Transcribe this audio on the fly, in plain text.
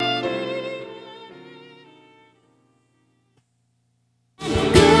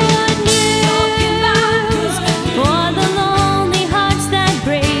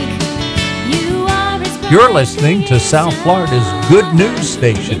You're listening to South Florida's good news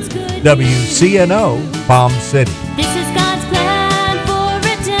station, WCNO Palm City. This is God's plan for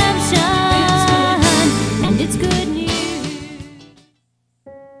redemption, and it's good news.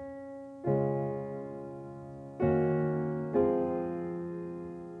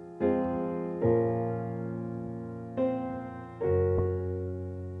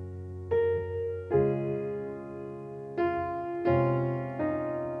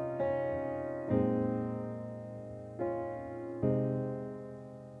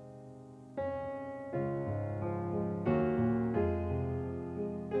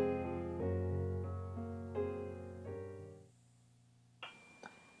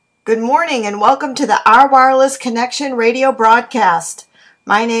 Good morning and welcome to the Our Wireless Connection radio broadcast.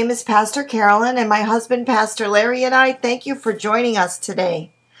 My name is Pastor Carolyn and my husband Pastor Larry and I thank you for joining us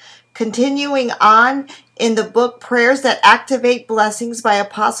today. Continuing on in the book Prayers That Activate Blessings by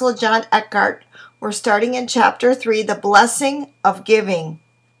Apostle John Eckhart, we're starting in chapter 3, The Blessing of Giving,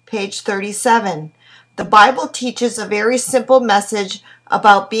 page 37. The Bible teaches a very simple message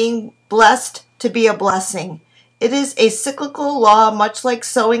about being blessed to be a blessing. It is a cyclical law, much like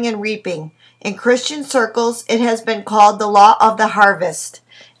sowing and reaping. In Christian circles, it has been called the law of the harvest.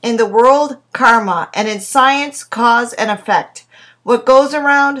 In the world, karma, and in science, cause and effect. What goes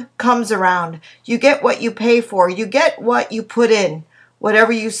around, comes around. You get what you pay for. You get what you put in.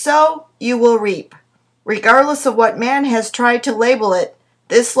 Whatever you sow, you will reap. Regardless of what man has tried to label it,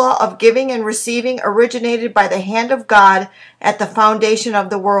 this law of giving and receiving originated by the hand of God at the foundation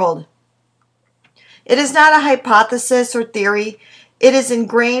of the world. It is not a hypothesis or theory. It is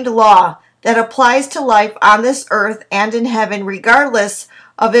ingrained law that applies to life on this earth and in heaven, regardless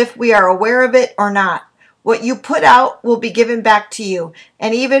of if we are aware of it or not. What you put out will be given back to you,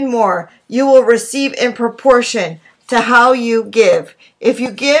 and even more, you will receive in proportion to how you give. If you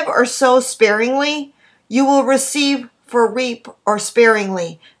give or sow sparingly, you will receive for reap or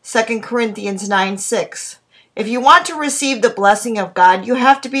sparingly. 2 Corinthians 9:6. If you want to receive the blessing of God, you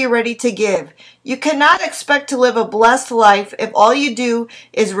have to be ready to give. You cannot expect to live a blessed life if all you do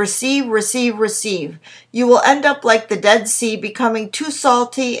is receive, receive, receive. You will end up like the Dead Sea, becoming too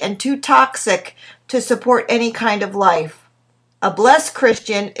salty and too toxic to support any kind of life. A blessed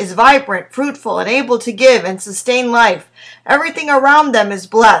Christian is vibrant, fruitful, and able to give and sustain life. Everything around them is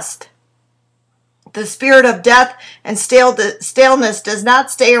blessed. The spirit of death and staleness does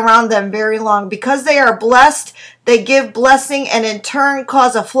not stay around them very long. Because they are blessed, they give blessing and in turn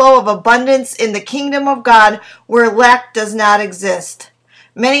cause a flow of abundance in the kingdom of God where lack does not exist.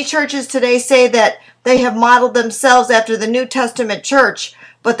 Many churches today say that they have modeled themselves after the New Testament church,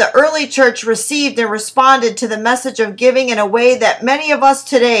 but the early church received and responded to the message of giving in a way that many of us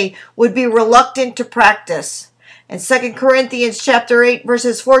today would be reluctant to practice. In 2 Corinthians chapter 8,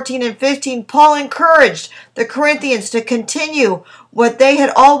 verses 14 and 15, Paul encouraged the Corinthians to continue what they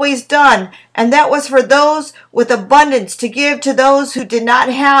had always done, and that was for those with abundance to give to those who did not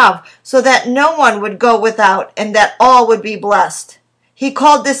have, so that no one would go without, and that all would be blessed. He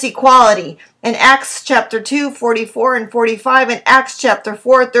called this equality. In Acts chapter 2, 44 and 45, and Acts chapter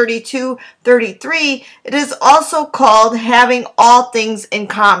 4, 32, 33, it is also called having all things in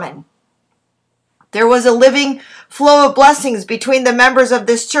common. There was a living flow of blessings between the members of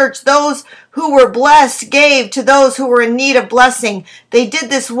this church. Those who were blessed gave to those who were in need of blessing. They did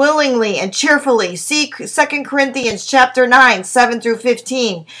this willingly and cheerfully. See 2 Corinthians chapter 9, 7 through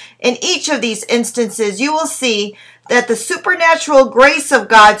 15. In each of these instances, you will see that the supernatural grace of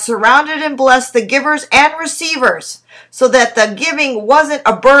God surrounded and blessed the givers and receivers, so that the giving wasn't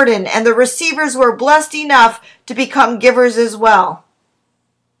a burden and the receivers were blessed enough to become givers as well.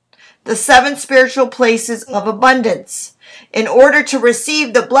 The 7 spiritual places of abundance. In order to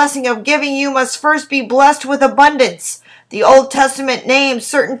receive the blessing of giving, you must first be blessed with abundance. The Old Testament named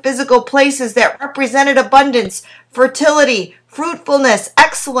certain physical places that represented abundance, fertility, fruitfulness,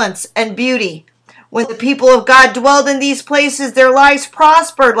 excellence, and beauty. When the people of God dwelled in these places, their lives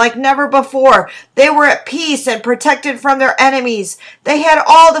prospered like never before. They were at peace and protected from their enemies. They had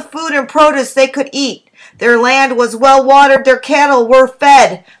all the food and produce they could eat. Their land was well watered, their cattle were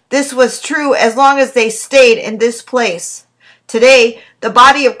fed. This was true as long as they stayed in this place. Today, the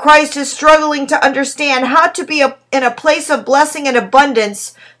body of Christ is struggling to understand how to be in a place of blessing and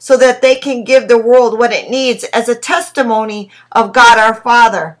abundance so that they can give the world what it needs as a testimony of God our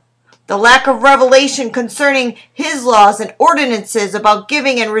Father. The lack of revelation concerning His laws and ordinances about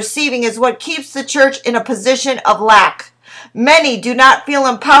giving and receiving is what keeps the church in a position of lack. Many do not feel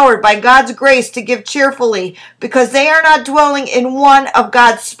empowered by God's grace to give cheerfully because they are not dwelling in one of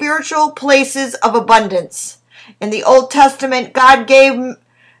God's spiritual places of abundance. In the Old Testament, God gave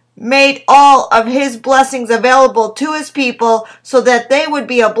made all of his blessings available to his people so that they would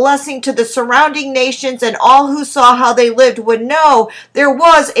be a blessing to the surrounding nations, and all who saw how they lived would know there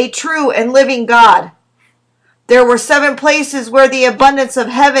was a true and living God. There were 7 places where the abundance of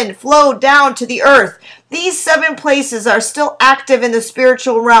heaven flowed down to the earth. These 7 places are still active in the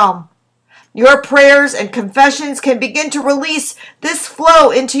spiritual realm. Your prayers and confessions can begin to release this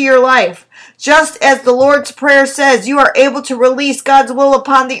flow into your life. Just as the Lord's Prayer says, you are able to release God's will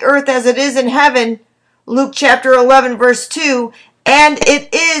upon the earth as it is in heaven. Luke chapter 11 verse 2, and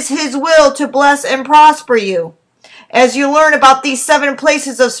it is his will to bless and prosper you. As you learn about these 7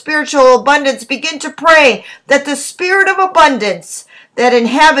 places of spiritual abundance, begin to pray that the spirit of abundance that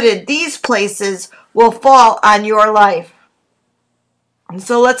inhabited these places will fall on your life. And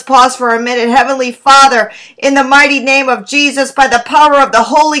so let's pause for a minute. Heavenly Father, in the mighty name of Jesus, by the power of the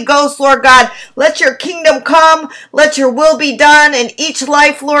Holy Ghost, Lord God, let your kingdom come. Let your will be done in each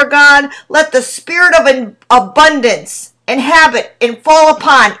life, Lord God. Let the spirit of abundance inhabit and fall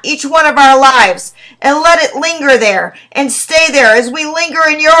upon each one of our lives, and let it linger there and stay there as we linger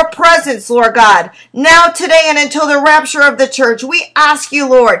in your presence, Lord God, now, today, and until the rapture of the church. We ask you,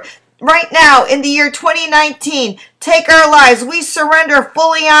 Lord, right now in the year 2019, take our lives. We surrender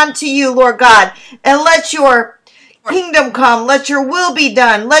fully unto you, Lord God, and let your kingdom come. Let your will be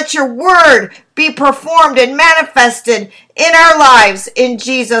done. Let your word be performed and manifested in our lives in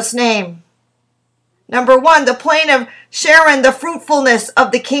Jesus' name. Number 1, the plain of Sharon, the fruitfulness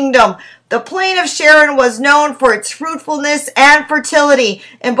of the kingdom. The plain of Sharon was known for its fruitfulness and fertility.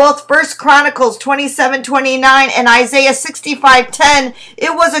 In both 1 Chronicles 27:29 and Isaiah 65:10,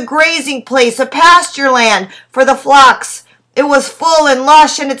 it was a grazing place, a pasture land for the flocks. It was full and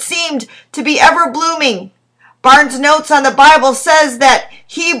lush, and it seemed to be ever blooming. Barnes' Notes on the Bible says that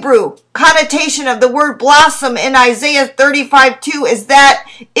Hebrew connotation of the word blossom in Isaiah 35:2 is that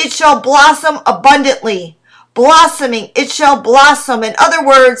it shall blossom abundantly. Blossoming, it shall blossom. In other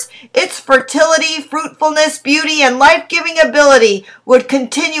words, its fertility, fruitfulness, beauty, and life-giving ability would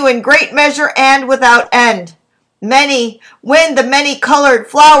continue in great measure and without end. When the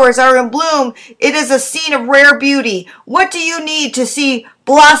many-colored flowers are in bloom, it is a scene of rare beauty. What do you need to see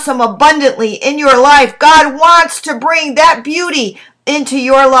blossom abundantly in your life? God wants to bring that beauty into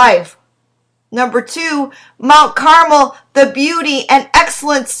your life. Number 2, Mount Carmel, the beauty and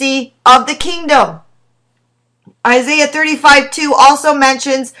excellency of the kingdom. Isaiah 35:2 also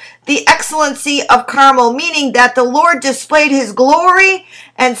mentions the excellency of Carmel, meaning that the Lord displayed his glory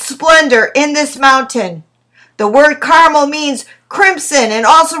and splendor in this mountain. The word Carmel means crimson and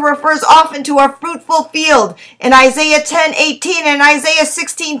also refers often to a fruitful field. In Isaiah 10:18 and Isaiah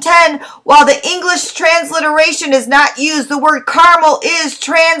 16:10, while the English transliteration is not used, the word Carmel is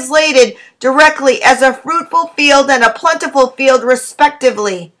translated directly as a fruitful field and a plentiful field,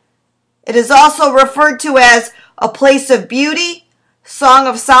 respectively. It is also referred to as a place of beauty, Song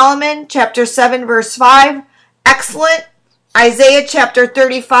of Solomon, chapter 7, verse 5, excellent, Isaiah chapter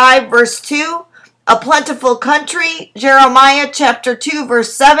 35, verse 2, a plentiful country, Jeremiah chapter 2,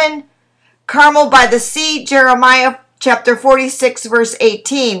 verse 7, Carmel by the sea, Jeremiah chapter 46, verse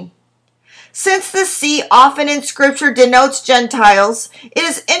 18. Since the sea often in Scripture denotes Gentiles, it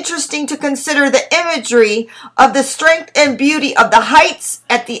is interesting to consider the imagery of the strength and beauty of the heights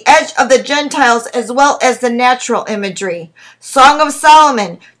at the edge of the Gentiles as well as the natural imagery. Song of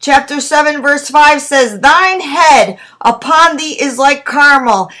Solomon, chapter 7, verse 5 says, "Thine head upon thee is like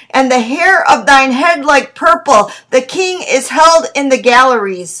Carmel, and the hair of thine head like purple. The king is held in the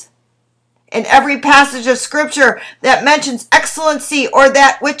galleries." In every passage of Scripture that mentions excellency or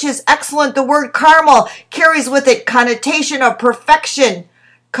that which is excellent, the word Carmel carries with it connotation of perfection,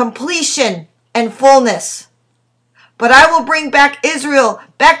 completion, and fullness. But I will bring back Israel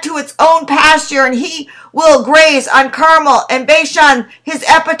back to its own pasture, and he will graze on Carmel and Bashan. His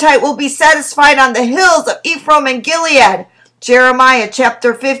appetite will be satisfied on the hills of Ephraim and Gilead. Jeremiah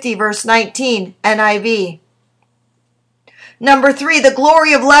chapter 50, verse 19, NIV. Number 3, the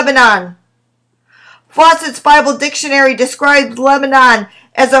glory of Lebanon. Fawcett's Bible Dictionary describes Lebanon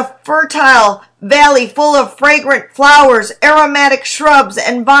as a fertile valley full of fragrant flowers, aromatic shrubs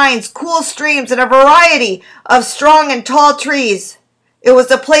and vines, cool streams, and a variety of strong and tall trees. It was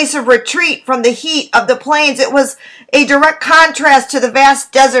a place of retreat from the heat of the plains. It was a direct contrast to the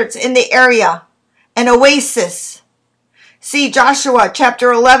vast deserts in the area, an oasis. See Joshua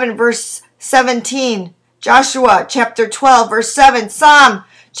chapter 11, verse 17, Joshua chapter 12, verse 7, Psalm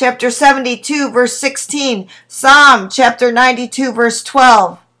chapter 72, verse 16, Psalm chapter 92, verse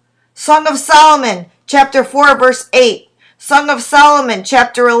 12, Song of Solomon, chapter 4, verse 8, Song of Solomon,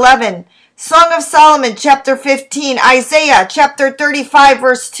 chapter 11, Song of Solomon, chapter 15, Isaiah, chapter 35,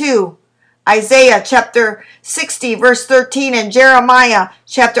 verse 2, Isaiah, chapter 60, verse 13, and Jeremiah,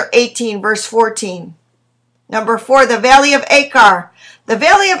 chapter 18, verse 14. Number 4, the Valley of Achor. The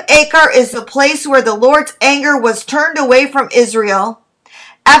Valley of Achor is the place where the Lord's anger was turned away from Israel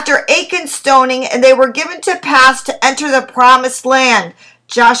after Achan's stoning, and they were given to pass to enter the promised land.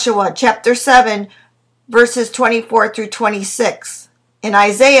 Joshua, chapter 7, verses 24 through 26. In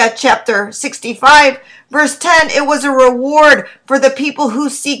Isaiah chapter 65, verse 10, it was a reward for the people who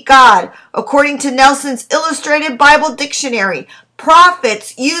seek God. According to Nelson's Illustrated Bible Dictionary,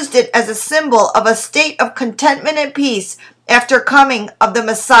 prophets used it as a symbol of a state of contentment and peace after coming of the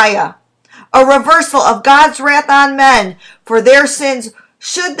Messiah. A reversal of God's wrath on men for their sins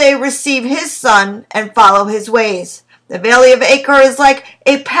should they receive his Son and follow his ways. The Valley of Achor is like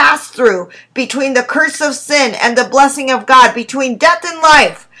a pass-through between the curse of sin and the blessing of God, between death and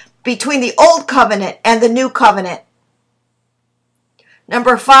life, between the old covenant and the new covenant.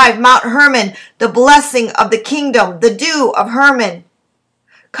 Number 5, Mount Hermon, the blessing of the kingdom, the dew of Hermon.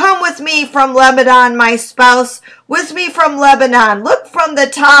 Come with me from Lebanon, my spouse, with me from Lebanon. Look from the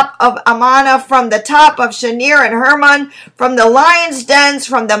top of Amana, from the top of Shinir and Hermon, from the lions' dens,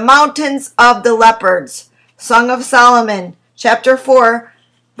 from the mountains of the leopards. Song of Solomon, chapter 4,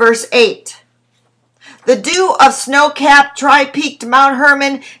 verse 8. The dew of snow-capped, tri-peaked Mount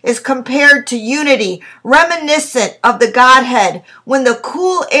Hermon is compared to unity, reminiscent of the Godhead. When the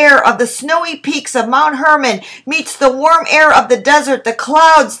cool air of the snowy peaks of Mount Hermon meets the warm air of the desert, the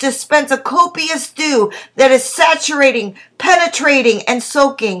clouds dispense a copious dew that is saturating, penetrating, and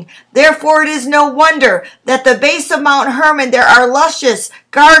soaking. Therefore, it is no wonder that at the base of Mount Hermon there are luscious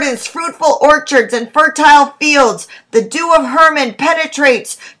gardens, fruitful orchards, and fertile fields. The dew of Hermon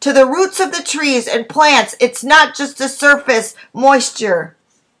penetrates to the roots of the trees and plants. It's not just a surface moisture.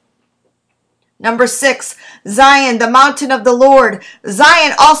 Number 6, Zion, the mountain of the Lord.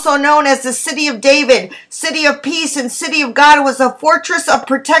 Zion, also known as the city of David, city of peace, and city of God, was a fortress of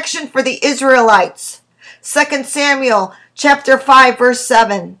protection for the Israelites. 2 Samuel chapter 5, verse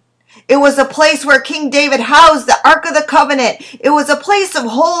 7. It was a place where King David housed the Ark of the Covenant. It was a place of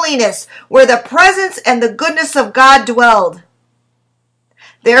holiness where the presence and the goodness of God dwelled.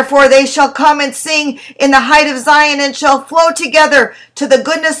 Therefore they shall come and sing in the height of Zion, and shall flow together to the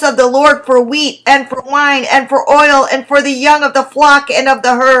goodness of the Lord for wheat and for wine and for oil and for the young of the flock and of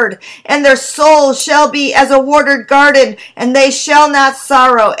the herd. And their soul shall be as a watered garden, and they shall not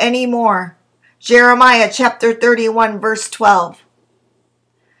sorrow any more. Jeremiah chapter 31, verse 12.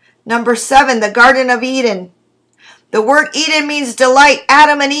 Number 7, the Garden of Eden. The word Eden means delight.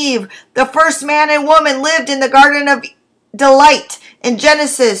 Adam and Eve, the first man and woman, lived in the Garden of Delight. In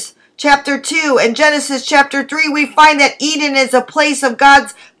Genesis chapter 2 and Genesis chapter 3, we find that Eden is a place of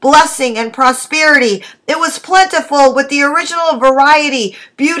God's blessing and prosperity. It was plentiful with the original variety,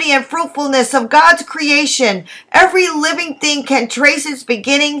 beauty, and fruitfulness of God's creation. Every living thing can trace its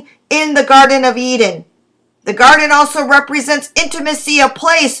beginning in the Garden of Eden. The garden also represents intimacy, a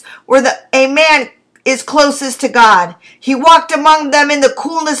place where a man is closest to God. He walked among them in the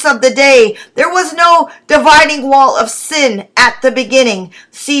coolness of the day. There was no dividing wall of sin at the beginning.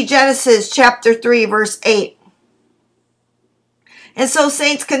 See Genesis chapter 3, verse 8. And so,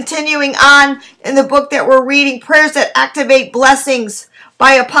 saints, continuing on in the book that we're reading, Prayers That Activate Blessings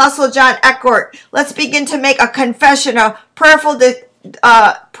by Apostle John Eckert. Let's begin to make a confession, a prayerful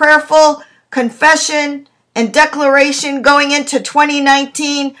confession and declaration going into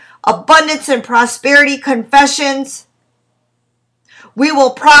 2019, abundance and prosperity confessions. We will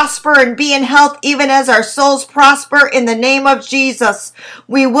prosper and be in health even as our souls prosper in the name of Jesus.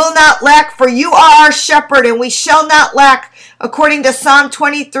 We will not lack, for you are our shepherd, and we shall not lack, according to Psalm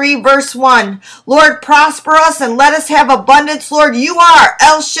 23, verse 1. Lord, prosper us and let us have abundance. Lord, you are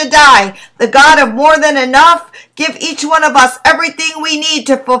El Shaddai, the God of more than enough. Give each one of us everything we need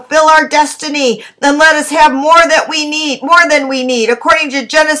to fulfill our destiny. Then let us have more than we need, according to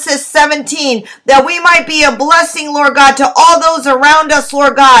Genesis 17, that we might be a blessing, Lord God, to all those around us,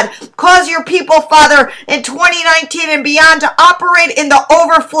 Lord God. Cause your people, Father, in 2019 and beyond to operate in the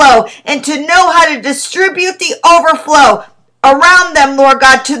overflow and to know how to distribute the overflow around them, Lord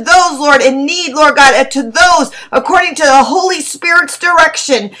God, to those, Lord, in need, Lord God, and to those according to the Holy Spirit's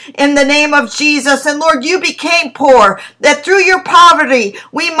direction in the name of Jesus. And Lord, you became poor, that through your poverty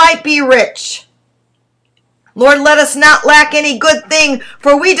we might be rich. Lord, let us not lack any good thing,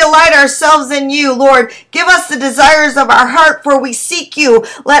 for we delight ourselves in you. Lord, give us the desires of our heart, for we seek you.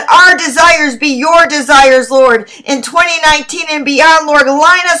 Let our desires be your desires, Lord. In 2019 and beyond, Lord,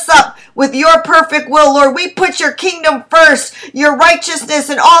 line us up with your perfect will, Lord. We put your kingdom first, your righteousness,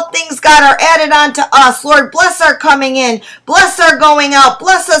 and all things, God, are added unto us. Lord, bless our coming in, bless our going out,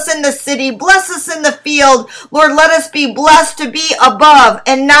 bless us in the city, bless us in the field. Lord, let us be blessed to be above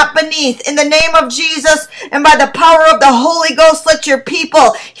and not beneath. In the name of Jesus and by the power of the Holy Ghost, let your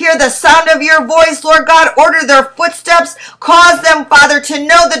people hear the sound of your voice, Lord God. Order their footsteps. Cause them, Father, to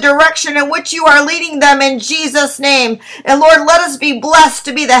know the direction in which you are leading them in Jesus' name. And Lord, let us be blessed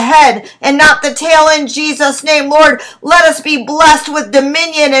to be the head and not the tail in Jesus' name. Lord, let us be blessed with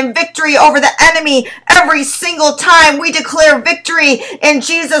dominion and victory over the enemy every single time we declare victory in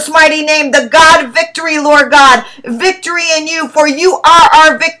Jesus' mighty name. The God victory, Lord God. Victory in you, for you are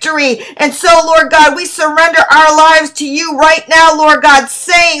our victory. And so, Lord God, we surrender our lives to you right now, Lord God,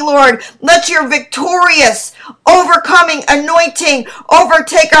 saying, Lord, let your victorious, overcoming anointing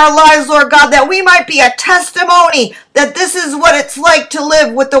overtake our lives, Lord God, that we might be a testimony that this is what it's like to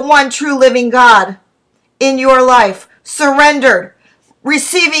live with the one true living God in your life, surrendered,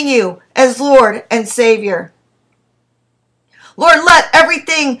 receiving you as Lord and Savior. Lord, let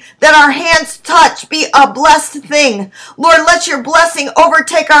everything that our hands touch be a blessed thing. Lord, let your blessing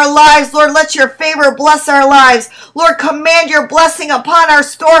overtake our lives. Lord, let your favor bless our lives. Lord, command your blessing upon our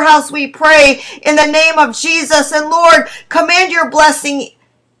storehouse, we pray, in the name of Jesus. And Lord, command your blessing,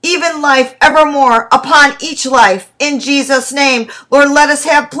 even life evermore, upon each life in Jesus' name. Lord, let us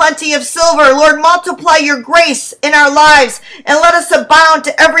have plenty of silver. Lord, multiply your grace in our lives and let us abound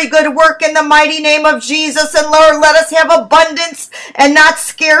to every good work in the mighty name of Jesus. And Lord, let us have abundance and not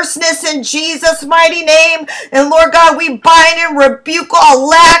scarceness in Jesus' mighty name. And Lord God, we bind and rebuke all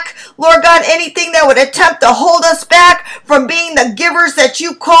lack. Lord God, anything that would attempt to hold us back from being the givers that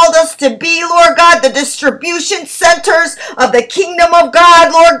you called us to be, Lord God, the distribution centers of the kingdom of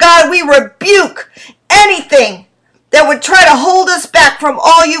God, Lord God, we rebuke anything that would try to hold us back from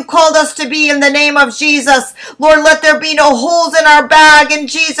all you called us to be in the name of Jesus. Lord, let there be no holes in our bag in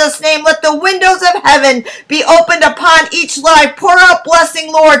Jesus' name. Let the windows of heaven be opened upon each life. Pour out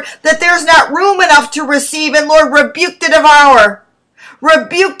blessing, Lord, that there's not room enough to receive. And Lord, rebuke the devourer.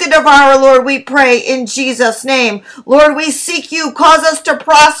 Rebuke the devourer, Lord, we pray in Jesus' name. Lord, we seek you. Cause us to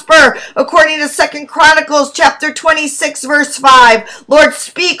prosper according to 2 Chronicles chapter 26, verse 5. Lord,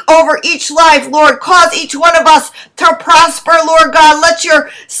 speak over each life. Lord, cause each one of us to prosper, Lord God.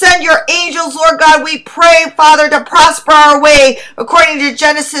 Send your angels, Lord God, we pray, Father, to prosper our way according to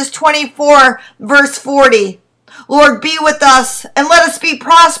Genesis 24, verse 40. Lord, be with us and let us be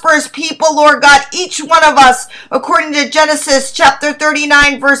prosperous people, Lord God, each one of us, according to Genesis chapter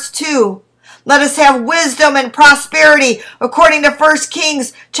 39, verse 2. Let us have wisdom and prosperity, according to 1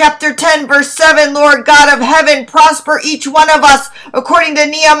 Kings chapter 10, verse 7. Lord God of heaven, prosper each one of us, according to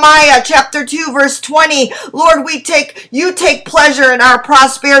Nehemiah chapter 2, verse 20. Lord, you take pleasure in our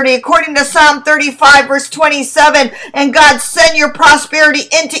prosperity, according to Psalm 35, verse 27. And God, send your prosperity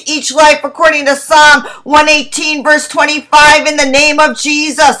into each life, according to Psalm 118, verse 25. In the name of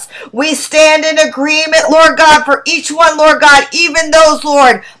Jesus, we stand in agreement, Lord God, for each one, Lord God, even those,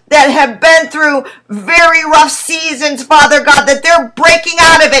 Lord, that have been through very rough seasons, Father God, that they're breaking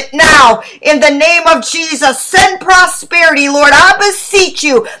out of it now in the name of Jesus. Send prosperity, Lord. I beseech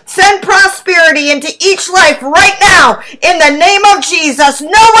you, send prosperity into each life right now in the name of Jesus.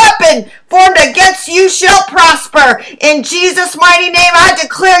 No weapon formed against you shall prosper. In Jesus' mighty name, I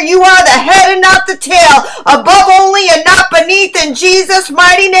declare you are the head and not the tail, above only and not beneath. In Jesus'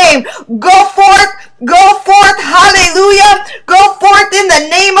 mighty name, go forth, hallelujah. Go forth in the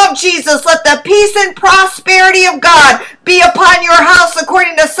name of Jesus. Let the peace and prosperity of God be upon your house,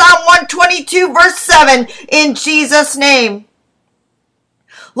 according to Psalm 122, verse 7, in Jesus' name.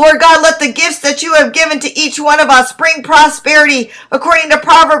 Lord God, let the gifts that you have given to each one of us bring prosperity, according to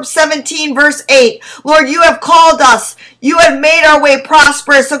Proverbs 17, verse 8. Lord, you have called us. You have made our way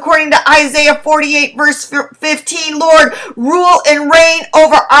prosperous, according to Isaiah 48, verse 15. Lord, rule and reign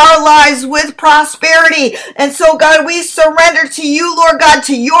over our lives with prosperity. And so, God, we surrender to you, Lord God,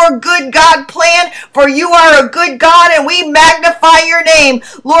 to your good God plan, for you are a good God, and we magnify your name.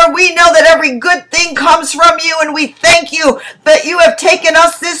 Lord, we know that every good thing comes from you, and we thank you that you have taken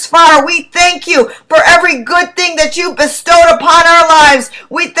us this far. We thank you for every good thing that you bestowed upon our lives.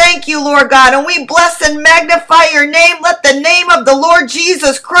 We thank you, Lord God, and we bless and magnify your name. Let the name of the Lord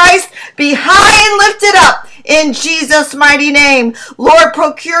Jesus Christ be high and lifted up in Jesus' mighty name. Lord,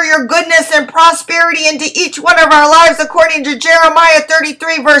 procure your goodness and prosperity into each one of our lives according to Jeremiah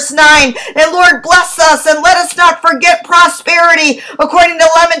 33 verse 9. And Lord, bless us and let us not forget prosperity according to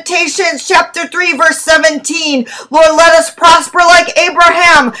Lamentations chapter 3 verse 17. Lord, let us prosper like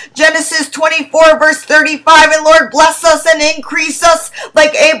Abraham, Genesis 24 verse 35. And Lord, bless us and increase us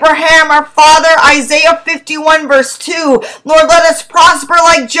like Abraham our father, Isaiah 51 verse 2. Lord, let us prosper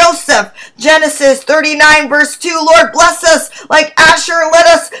like Joseph, Genesis 39 verse 2. Lord, bless us like Asher. Let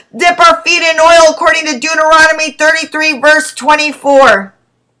us dip our feet in oil according to Deuteronomy 33 verse 24.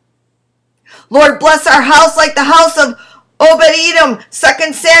 Lord, bless our house like the house of Obed-Edom,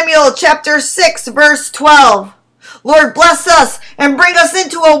 2 Samuel chapter 6 verse 12. Lord, bless us and bring us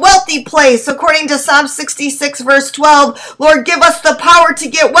into a wealthy place according to Psalm 66 verse 12. Lord, give us the power to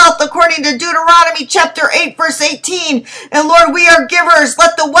get wealth according to Deuteronomy chapter 8 verse 18. And Lord, we are givers.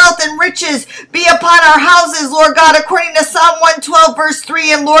 Let the wealth and riches be upon our houses, Lord God, according to Psalm 112 verse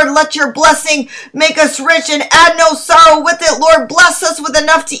 3. And Lord, let your blessing make us rich and add no sorrow with it. Lord, bless us with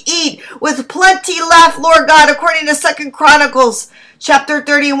enough to eat, with plenty left, Lord God, according to 2 Chronicles chapter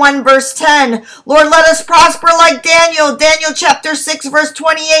 31 verse 10. Lord, let us prosper like Daniel, Daniel chapter 6 verse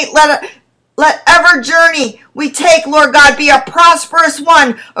 28. Let every journey we take, Lord God, be a prosperous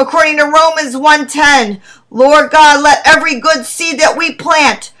one according to Romans 1:10. Lord God, let every good seed that we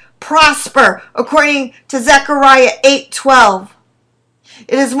plant prosper according to Zechariah 8:12.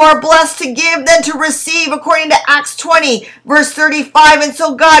 It is more blessed to give than to receive according to Acts 20 verse 35. And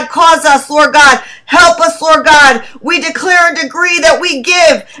so God, cause us, Lord God, help us, Lord God. We declare and decree that we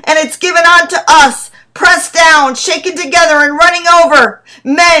give and it's given unto us, pressed down, shaken together and running over.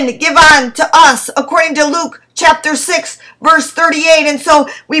 Men give on to us according to Luke chapter 6 verse 38. And so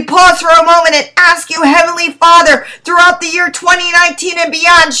we pause for a moment and ask you, Heavenly Father, throughout the year 2019 and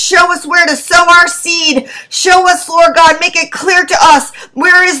beyond, show us where to sow our seed. Show us, Lord God, make it clear to us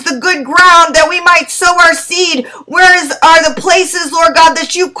where is the good ground that we might sow our seed. Are the places, Lord God,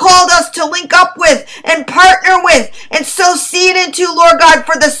 that you called us to link up with and partner with and sow seed into, Lord God,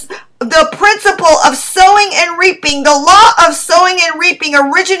 for the principle of sowing and reaping, the law of sowing and reaping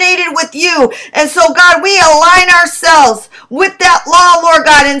originated with you. And so, God, we align ourselves with that law, Lord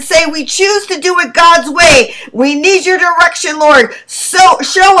God, and say we choose to do it God's way. We need your direction, Lord. So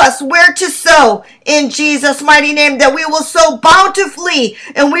show us where to sow in Jesus' mighty name, that we will sow bountifully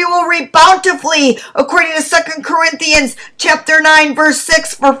and we will reap bountifully according to 2 Corinthians chapter 9 verse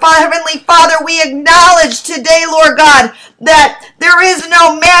 6. For Heavenly Father, we acknowledge today, Lord God, that there is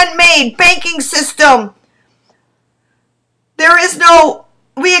no man-made banking system.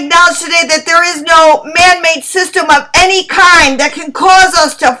 We acknowledge today that there is no man-made system of any kind that can cause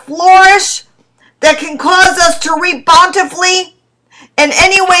us to flourish, that can cause us to reap bountifully in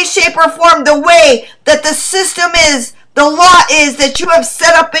any way, shape, or form, the way that the system is, the law is that you have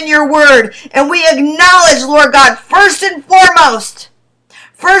set up in your word. And we acknowledge, Lord God, first and foremost,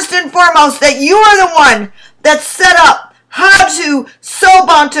 that you are the one that set up how to sow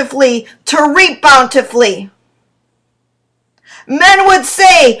bountifully, to reap bountifully. Men would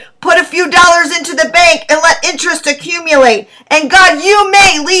say, put a few dollars into the bank and let interest accumulate. And God, you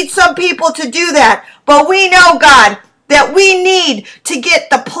may lead some people to do that. But we know, God, that we need to get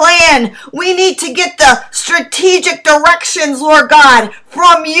the plan. We need to get the strategic directions, Lord God,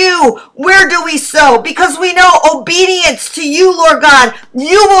 from you. Where do we sow? Because we know obedience to you, Lord God,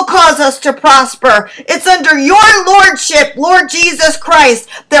 you will cause us to prosper. It's under your lordship, Lord Jesus Christ,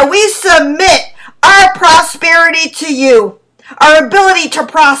 that we submit our prosperity to you. Our ability to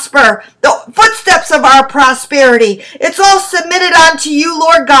prosper, the footsteps of our prosperity. It's all submitted unto you,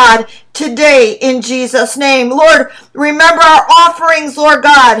 Lord God, today in Jesus' name. Lord, remember our offerings, Lord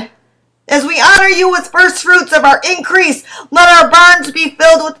God. As we honor you with first fruits of our increase, let our barns be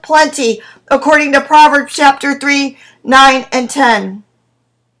filled with plenty, according to Proverbs chapter 3, 9, and 10.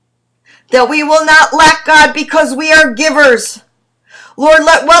 That we will not lack, God, because we are givers. Lord,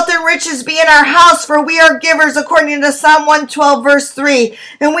 let wealth and riches be in our house, for we are givers, according to Psalm 112, verse 3.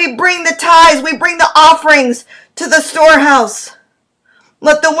 And we bring the tithes, we bring the offerings to the storehouse.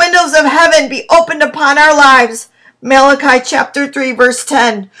 Let the windows of heaven be opened upon our lives. Malachi chapter 3, verse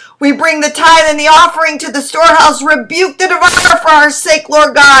 10. We bring the tithe and the offering to the storehouse. Rebuke the devourer for our sake,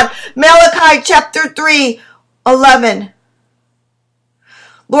 Lord God. Malachi chapter 3, 11.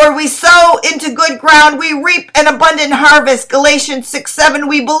 Lord, we sow into good ground. We reap an abundant harvest. Galatians 6:7.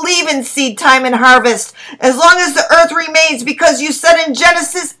 We believe in seed time and harvest as long as the earth remains, because you said in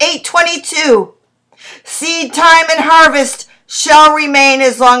Genesis 8:22, seed time and harvest shall remain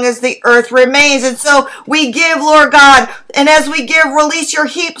as long as the earth remains. And so we give, Lord God, and as we give, release your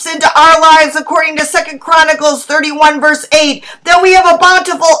heaps into our lives according to 2 Chronicles 31 verse 8, that we have a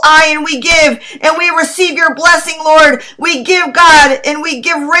bountiful eye and we give and we receive your blessing, Lord. We give, God, and we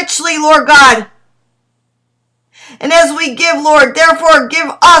give richly, Lord God. And as we give, Lord, therefore give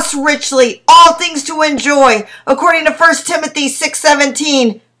us richly all things to enjoy, according to 1 Timothy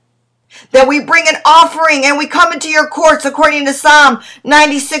 6:17, that we bring an offering and we come into your courts, according to Psalm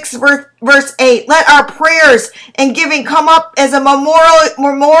 96 verse 8. Let our prayers and giving come up as a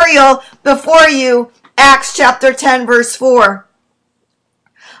memorial before you, Acts chapter 10 verse 4.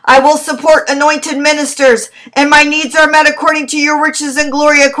 I will support anointed ministers, and my needs are met according to your riches and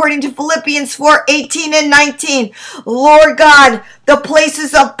glory, according to Philippians 4:18 and 19. Lord God, the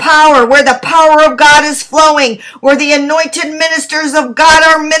places of power, where the power of God is flowing, where the anointed ministers of God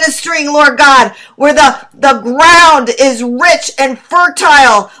are ministering, Lord God, where the ground is rich and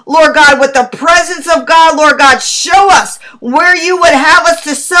fertile, Lord God, with the presence of God, Lord God, show us where you would have us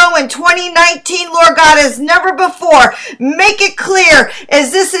to sow in 2019, Lord God, as never before. Make it clear,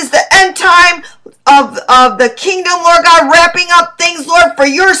 as this is the end time of the kingdom, Lord God, wrapping up things, Lord, for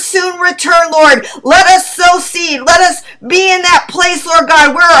your soon return, Lord. Let us sow seed. Let us be in that place, Lord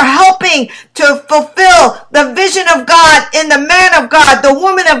God. We're helping to fulfill the vision of God in the man of God, the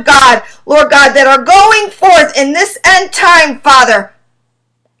woman of God, Lord God, that are going forth in this end time, Father,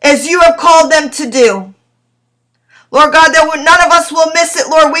 as you have called them to do. Lord God, that none of us will miss it,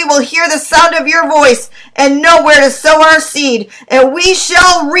 Lord. We will hear the sound of your voice and know where to sow our seed, and we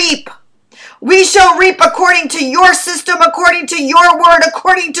shall reap. We shall reap according to your system, according to your word,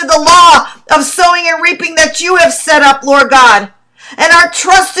 according to the law of sowing and reaping that you have set up, Lord God. And our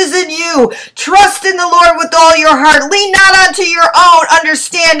trust is in you. Trust in the Lord with all your heart. Lean not unto your own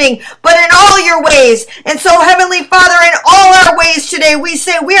understanding, but in all your ways. And so, Heavenly Father, in all our ways today, we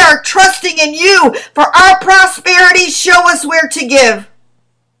say we are trusting in you for our prosperity. Show us where to give.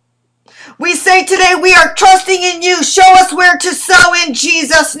 We say today we are trusting in you. Show us where to sow in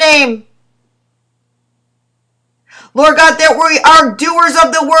Jesus' name. Lord God, that we are doers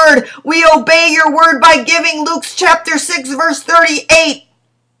of the word. We obey your word by giving. Luke chapter 6 verse 38.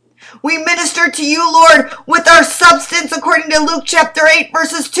 We minister to you, Lord, with our substance according to Luke chapter 8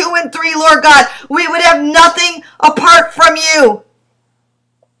 verses 2 and 3, Lord God. We would have nothing apart from you.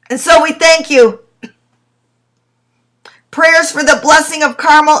 And so we thank you. Prayers for the blessing of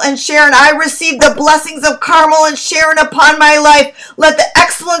Carmel and Sharon. I receive the blessings of Carmel and Sharon upon my life. Let the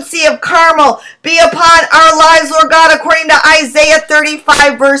excellency of Carmel be upon our lives, Lord God, according to Isaiah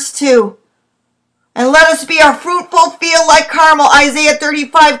 35, verse 2. And let us be a fruitful field like Carmel, Isaiah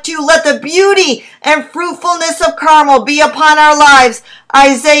 35, 2. Let the beauty and fruitfulness of Carmel be upon our lives,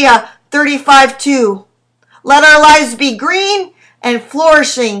 Isaiah 35, 2. Let our lives be green and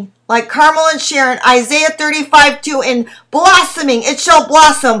flourishing like Carmel and Sharon, Isaiah 35, 2, in blossoming, it shall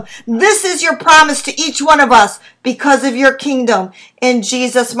blossom. This is your promise to each one of us because of your kingdom, in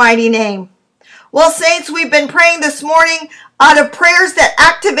Jesus' mighty name. Well, saints, we've been praying this morning out of Prayers That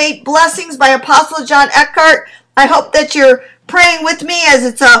Activate Blessings by Apostle John Eckhart. I hope that you're praying with me, as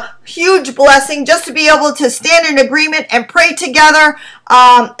it's a huge blessing just to be able to stand in agreement and pray together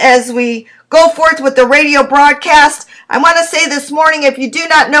as we go forth with the radio broadcast. I want to say this morning, if you do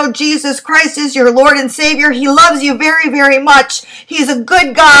not know Jesus Christ is your Lord and Savior, He loves you very, very much. He's a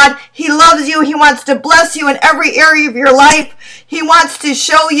good God. He loves you. He wants to bless you in every area of your life. He wants to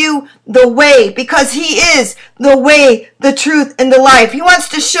show you the way, because He is the way, the truth, and the life. He wants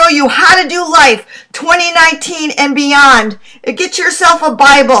to show you how to do life 2019 and beyond. Get yourself a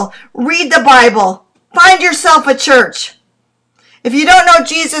Bible. Read the Bible. Find yourself a church. If you don't know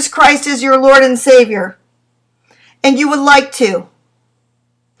Jesus Christ as your Lord and Savior, and you would like to,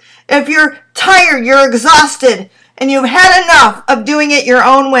 if you're tired, you're exhausted, and you've had enough of doing it your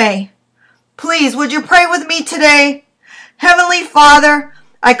own way, please, would you pray with me today? Heavenly Father,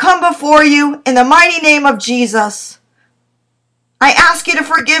 I come before you in the mighty name of Jesus. I ask you to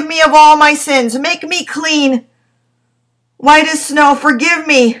forgive me of all my sins. Make me clean, white as snow. Forgive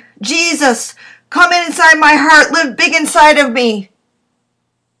me. Jesus, come inside my heart. Live big inside of me.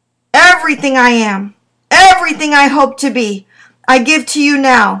 Everything I am, everything I hope to be, I give to you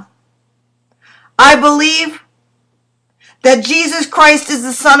now. I believe that Jesus Christ is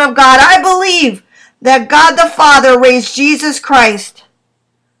the Son of God. I believe that God the Father raised Jesus Christ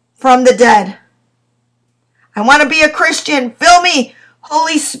from the dead. I want to be a Christian. Fill me,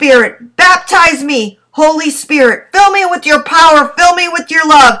 Holy Spirit. Baptize me, Holy Spirit. Fill me with your power. Fill me with your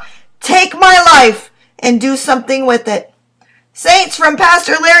love. Take my life and do something with it. Saints, from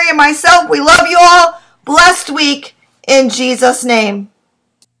Pastor Larry and myself, we love you all. Blessed week In Jesus' name.